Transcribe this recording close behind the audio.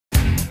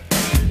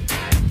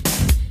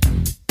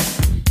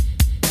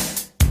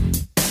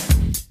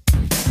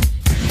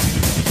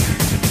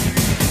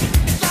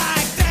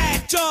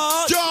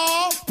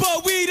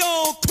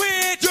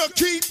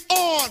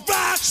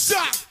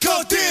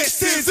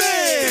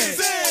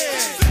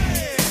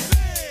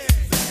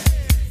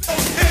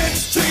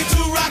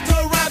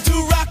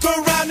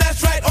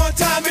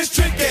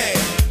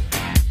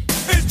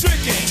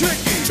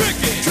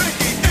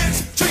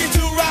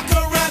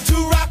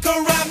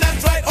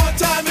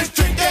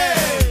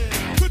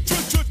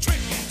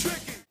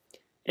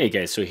Hey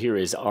guys, so here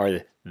is our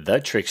The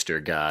Trickster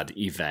God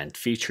event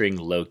featuring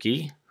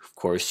Loki, of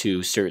course,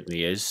 who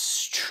certainly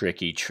is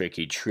tricky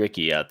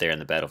out there in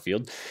the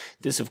battlefield.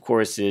 This, of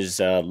course,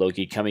 is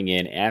Loki coming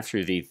in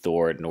after the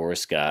Thor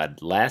Norse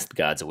God last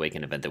God's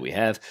Awaken event that we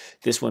have,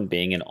 this one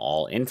being an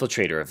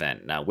all-infiltrator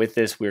event. Now with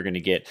this, we're going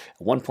to get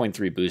a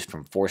 1.3 boost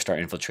from 4-star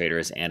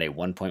infiltrators and a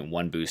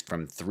 1.1 boost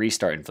from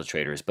 3-star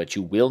infiltrators, but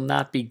you will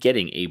not be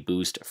getting a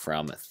boost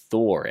from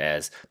Thor,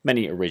 as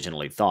many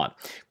originally thought.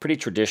 Pretty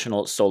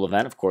traditional soul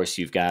event. Of course,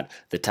 you've got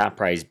the top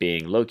prize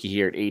being Loki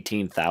here at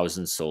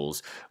 18,000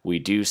 souls. We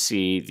do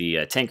see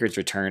the tankards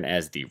return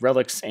as the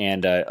relics,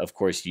 and of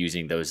course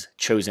using those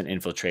chosen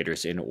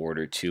infiltrators in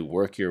order to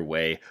work your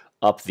way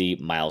up the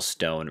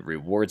milestone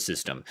reward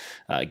system.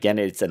 Again,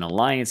 it's an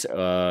alliance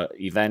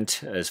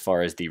event as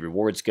far as the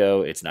rewards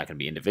go. It's not going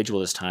to be individual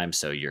this time,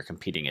 so you're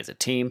competing as a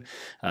team.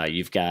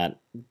 You've got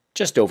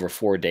just over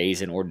 4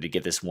 days in order to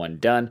get this one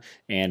done,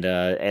 and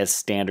as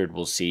standard,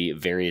 we'll see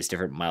various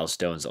different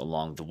milestones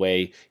along the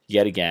way.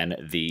 Yet again,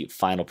 the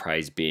final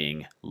prize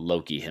being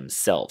Loki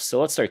himself. So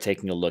let's start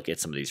taking a look at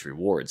some of these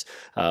rewards.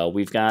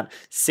 We've got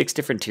 6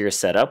 different tiers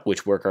set up,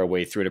 which work our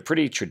way through in a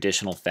pretty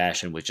traditional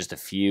fashion with just a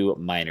few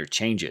minor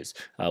changes.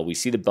 We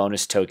see the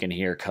bonus token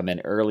here come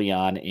in early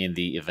on in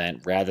the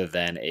event rather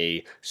than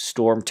a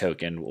storm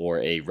token or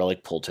a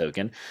relic pull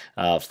token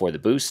for the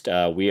boost.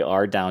 We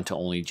are down to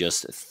only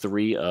just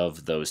 3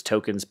 of those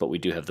tokens, but we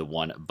do have the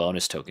 1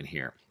 bonus token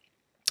here.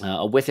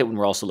 With it, when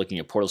we're also looking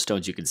at portal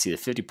stones, you can see the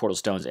 50 portal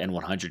stones and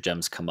 100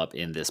 gems come up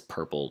in this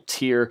purple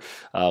tier,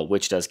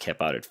 which does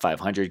cap out at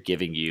 500,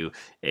 giving you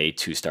a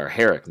 2-star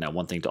Herrick. Now,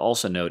 one thing to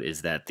also note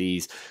is that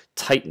these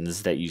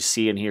Titans that you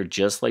see in here,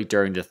 just like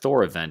during the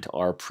Thor event,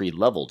 are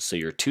pre-leveled. So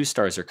your 2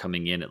 stars are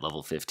coming in at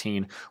level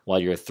 15, while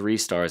your 3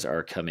 stars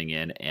are coming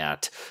in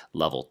at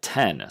level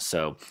 10.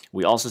 So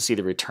we also see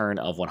the return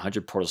of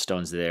 100 portal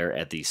stones there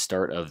at the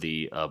start of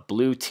the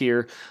blue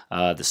tier.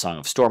 The Song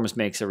of Storms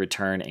makes a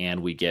return, and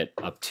we get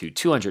up to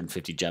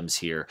 250 gems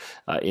here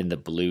in the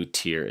blue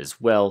tier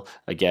as well,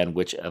 again,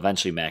 which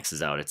eventually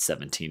maxes out at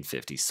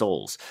 1750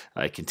 souls.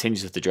 It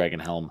continues with the Dragon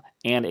Helm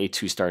and a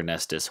 2-star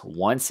Nestus,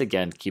 once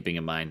again keeping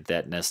in mind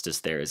that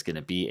Nestus there is going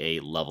to be a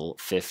level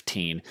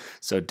 15,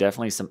 so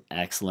definitely some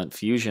excellent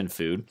fusion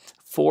food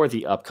for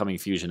the upcoming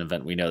fusion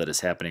event we know that is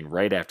happening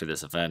right after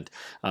this event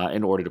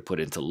in order to put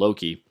into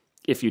Loki,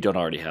 if you don't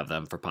already have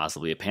them, for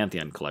possibly a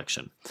Pantheon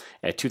collection.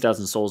 At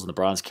 2,000 souls in the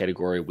bronze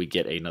category, we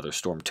get another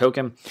Storm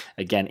token.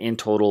 Again, in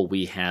total,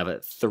 we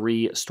have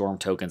 3 Storm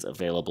tokens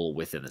available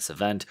within this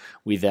event.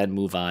 We then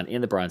move on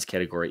in the bronze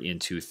category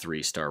into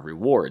 3-star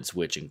rewards,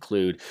 which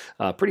include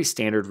pretty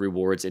standard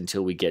rewards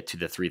until we get to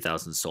the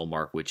 3,000 soul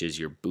mark, which is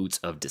your Boots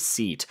of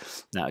Deceit.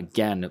 Now,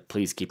 again,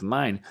 please keep in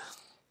mind,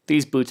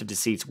 these Boots of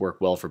Deceit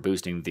work well for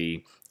boosting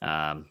the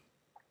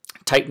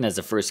Titan as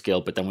a first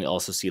skill, but then we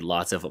also see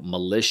lots of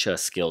militia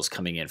skills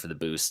coming in for the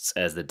boosts,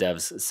 as the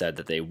devs said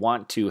that they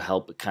want to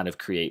help kind of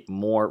create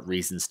more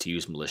reasons to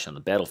use militia on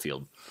the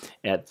battlefield.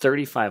 At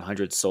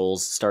 3,500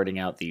 souls, starting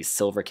out the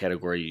silver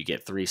category, you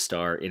get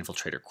 3-star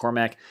Infiltrator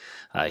Cormac.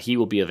 He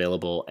will be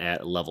available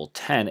at level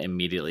 10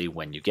 immediately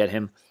when you get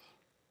him.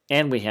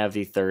 And we have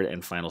the 3rd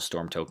and final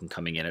Storm token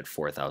coming in at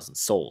 4,000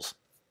 souls.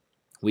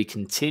 We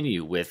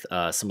continue with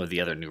some of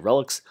the other new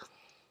relics.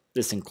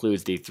 This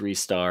includes the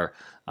 3-star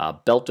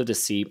Belt of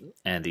Deceit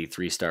and the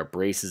 3-star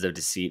Braces of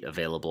Deceit,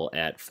 available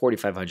at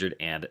 4,500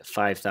 and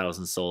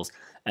 5,000 souls.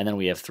 And then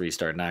we have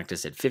 3-star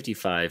Noctis at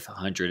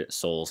 5,500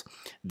 souls.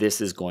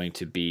 This is going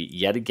to be,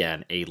 yet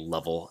again, a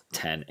level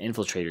 10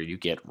 infiltrator you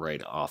get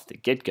right off the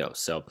get-go.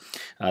 So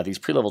these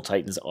pre-level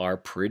Titans are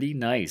pretty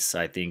nice,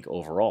 I think,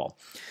 overall.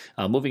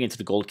 Moving into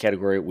the gold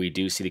category, we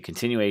do see the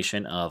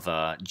continuation of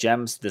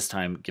gems, this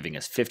time giving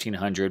us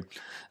 1,500.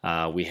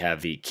 We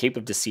have the Cape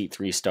of Deceit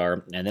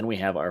 3-star, and then we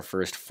have our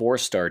first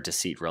 4-star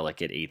Deceit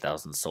relic at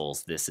 8,000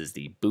 souls. This is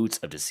the Boots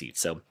of Deceit.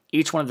 So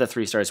each one of the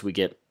 3 stars we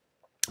get,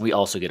 we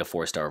also get a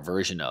 4-star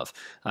version of.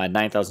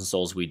 9,000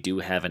 souls, we do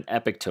have an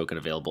epic token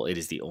available. It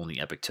is the only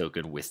epic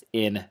token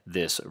within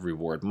this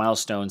reward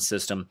milestone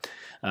system.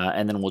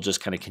 And then we'll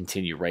just kind of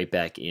continue right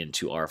back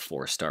into our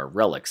 4-star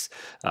relics.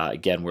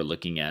 Again, we're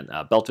looking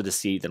at Belt of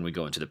Deceit, then we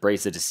go into the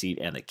Brace of Deceit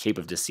and the Cape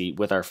of Deceit,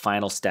 with our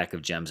final stack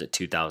of gems at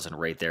 2,000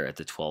 right there at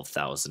the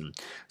 12,000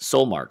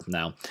 soul mark.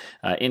 Now,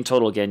 in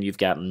total, again, you've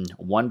gotten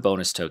 1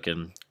 bonus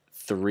token,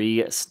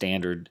 3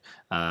 standard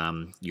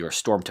your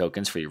Storm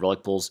tokens for your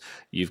relic pulls.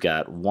 You've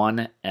got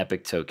 1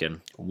 epic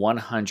token,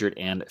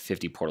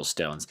 150 portal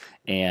stones,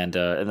 and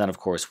then of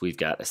course we've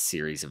got a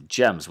series of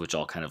gems, which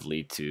all kind of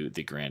lead to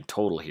the grand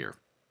total here.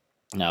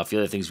 Now, a few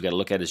other things we've got to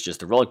look at is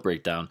just the relic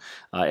breakdown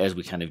as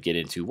we kind of get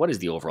into what is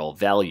the overall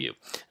value.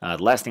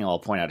 The last thing I'll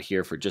point out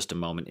here for just a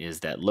moment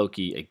is that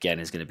Loki, again,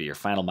 is going to be your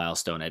final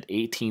milestone at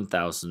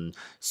 18,000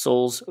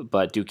 souls,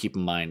 but do keep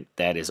in mind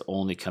that is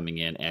only coming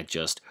in at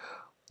just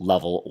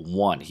level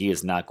 1. He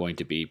is not going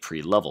to be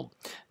pre-leveled.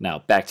 Now,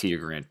 back to your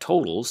grand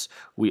totals,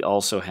 we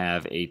also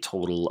have a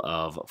total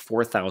of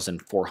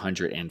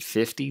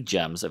 4,450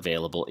 gems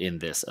available in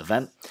this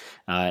event.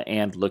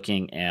 And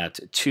looking at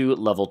two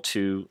level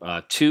 2,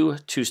 two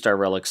 2-star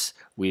relics,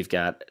 we've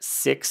got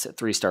 6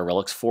 3-star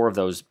relics, 4 of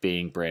those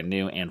being brand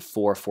new, and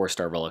 4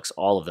 4-star relics,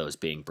 all of those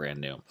being brand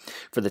new.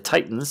 For the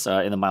Titans,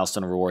 in the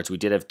milestone rewards, we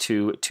did have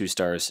 2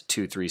 2-stars,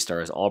 2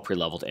 3-stars, all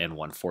pre-leveled, and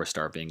 1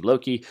 4-star being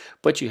Loki,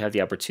 but you have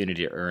the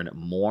opportunity to earn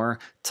more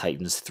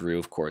Titans through,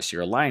 of course,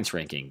 your alliance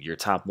ranking. Your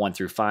top 1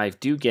 through 5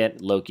 do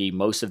get Loki,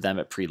 most of them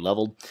at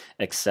pre-leveled,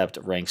 except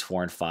ranks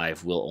 4 and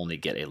 5 will only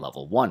get a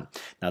level 1.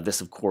 Now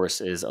this, of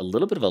course, is a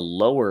little bit of a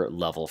lower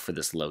level for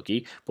this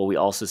Loki, but we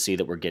also see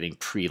that we're getting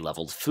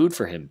pre-leveled food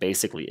for him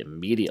basically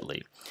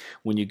immediately.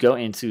 When you go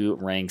into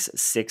ranks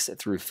 6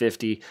 through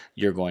 50,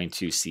 you're going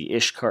to see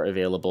Ishkar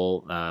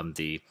available,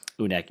 the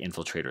Unek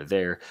Infiltrator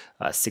there.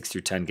 6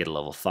 through 10 get a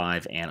level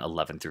 5, and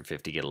 11 through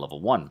 50 get a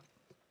level 1.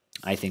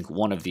 I think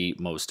one of the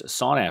most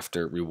sought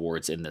after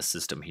rewards in this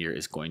system here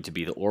is going to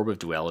be the Orb of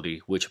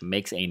Duality, which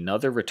makes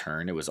another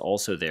return. It was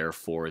also there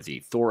for the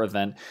Thor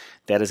event.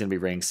 That is going to be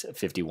ranks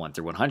 51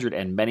 through 100,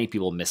 and many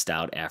people missed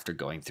out after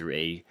going through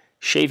a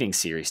shaving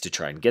series to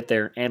try and get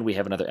there, and we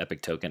have another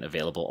epic token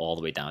available all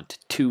the way down to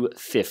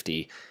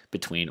 250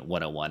 between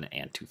 101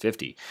 and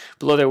 250.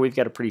 Below there, we've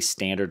got a pretty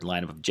standard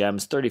lineup of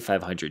gems,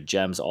 3,500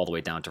 gems all the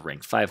way down to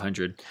rank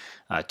 500,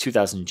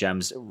 2,000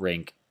 gems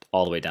rank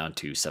all the way down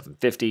to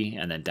 750,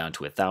 and then down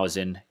to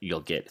 1,000,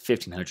 you'll get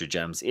 1,500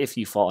 gems. If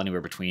you fall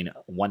anywhere between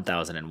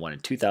 1,001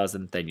 and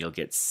 2,000, then you'll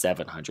get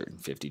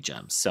 750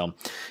 gems. So,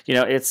 you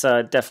know, it's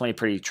definitely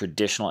pretty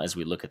traditional as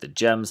we look at the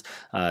gems.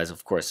 As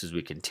of course, as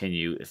we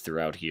continue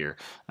throughout here,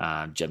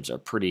 gems are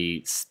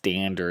pretty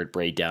standard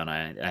breakdown.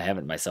 I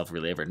haven't myself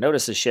really ever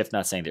noticed a shift,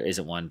 not saying there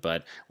isn't one,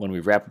 but when we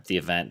wrap up the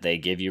event, they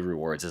give you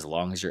rewards as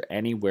long as you're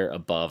anywhere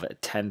above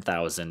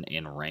 10,000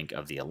 in rank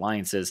of the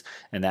alliances,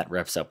 and that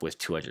wraps up with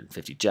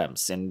 250 gems.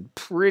 And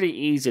pretty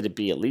easy to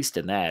be at least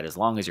in that as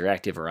long as you're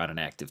active or on an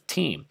active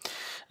team.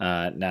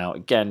 Now,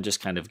 again, just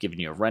kind of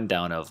giving you a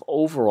rundown of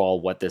overall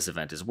what this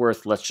event is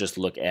worth. Let's just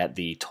look at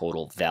the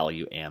total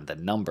value and the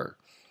number.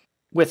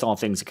 With all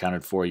things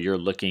accounted for, you're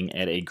looking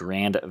at a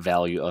grand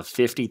value of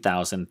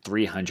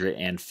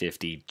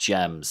 50,350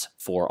 gems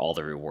for all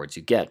the rewards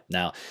you get.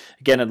 Now,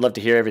 again, I'd love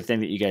to hear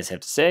everything that you guys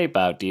have to say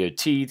about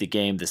DOT, the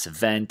game, this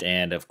event,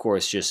 and of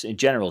course, just in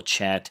general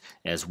chat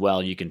as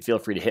well. You can feel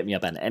free to hit me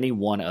up on any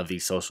one of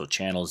these social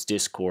channels,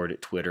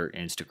 Discord, Twitter,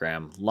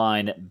 Instagram,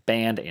 Line,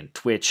 Band, and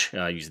Twitch,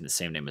 using the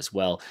same name as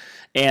well.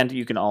 And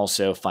you can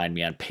also find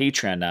me on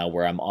Patreon now,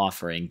 where I'm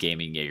offering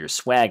Gaming Jaeger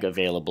swag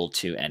available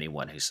to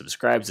anyone who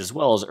subscribes, as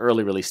well as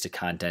early release to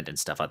content and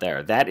stuff out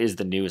there. That is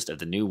the newest of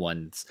the new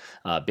ones,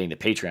 being the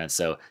Patreon.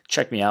 So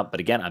check me out.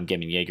 But again, I'm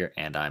Gaming Jaeger,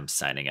 and I'm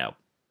signing out.